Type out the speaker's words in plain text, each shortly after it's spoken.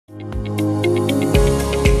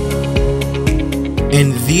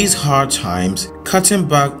In these hard times, cutting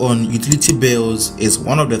back on utility bills is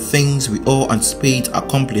one of the things we all anticipate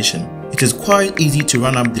accomplishing. It is quite easy to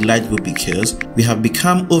run up the light bill because we have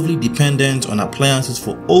become overly dependent on appliances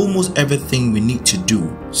for almost everything we need to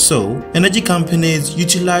do. So, energy companies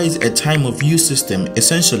utilize a time of use system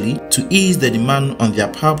essentially to ease the demand on their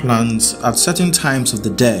power plants at certain times of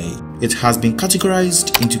the day. It has been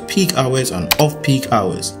categorized into peak hours and off-peak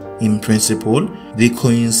hours. In principle, they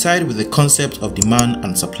coincide with the concept of demand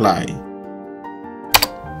and supply.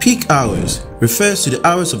 Peak hours refers to the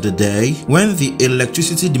hours of the day when the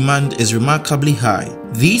electricity demand is remarkably high.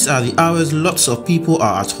 These are the hours lots of people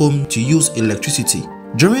are at home to use electricity.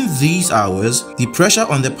 During these hours, the pressure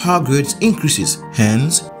on the power grids increases,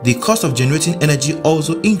 hence, the cost of generating energy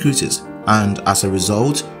also increases, and as a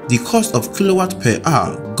result, the cost of kilowatt per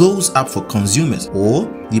hour goes up for consumers, or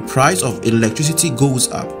the price of electricity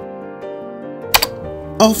goes up.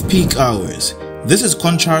 Off-peak hours. This is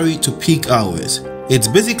contrary to peak hours. It's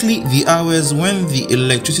basically the hours when the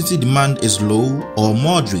electricity demand is low or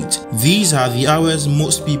moderate. These are the hours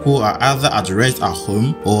most people are either at rest at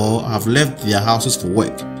home or have left their houses for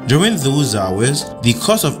work. During those hours, the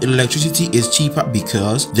cost of electricity is cheaper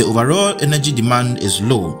because the overall energy demand is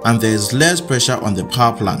low and there is less pressure on the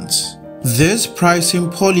power plants. This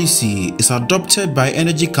pricing policy is adopted by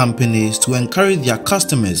energy companies to encourage their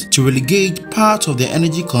customers to relegate part of their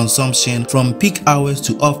energy consumption from peak hours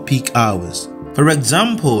to off-peak hours. For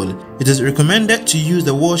example, it is recommended to use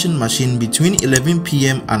the washing machine between 11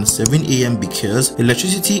 p.m. and 7 a.m. because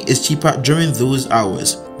electricity is cheaper during those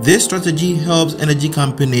hours. This strategy helps energy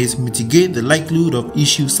companies mitigate the likelihood of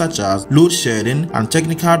issues such as load shedding and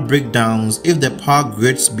technical breakdowns if the power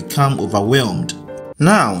grids become overwhelmed.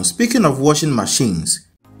 Now, speaking of washing machines,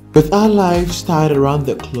 with our lives tied around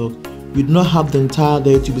the clock, we do not have the entire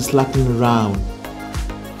day to be slacking around.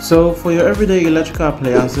 So for your everyday electrical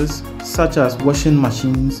appliances such as washing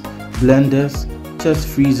machines, blenders, chest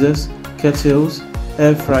freezers, kettles,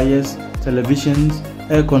 air fryers, televisions,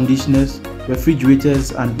 air conditioners, refrigerators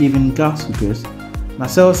and even gas cookers,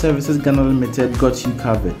 Marcel Services Ghana Limited got you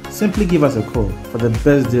covered. Simply give us a call for the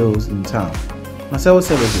best deals in town. Marcel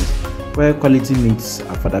Services, where quality meets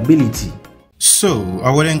affordability. So,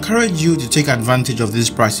 I would encourage you to take advantage of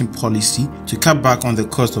this pricing policy to cut back on the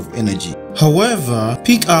cost of energy. However,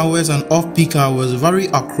 peak hours and off-peak hours vary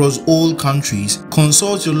across all countries.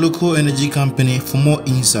 Consult your local energy company for more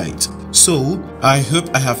insight. So, I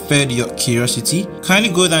hope I have fed your curiosity.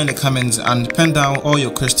 Kindly go down in the comments and pen down all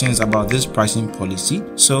your questions about this pricing policy.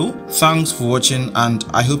 So, thanks for watching and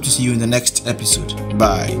I hope to see you in the next episode.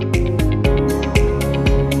 Bye.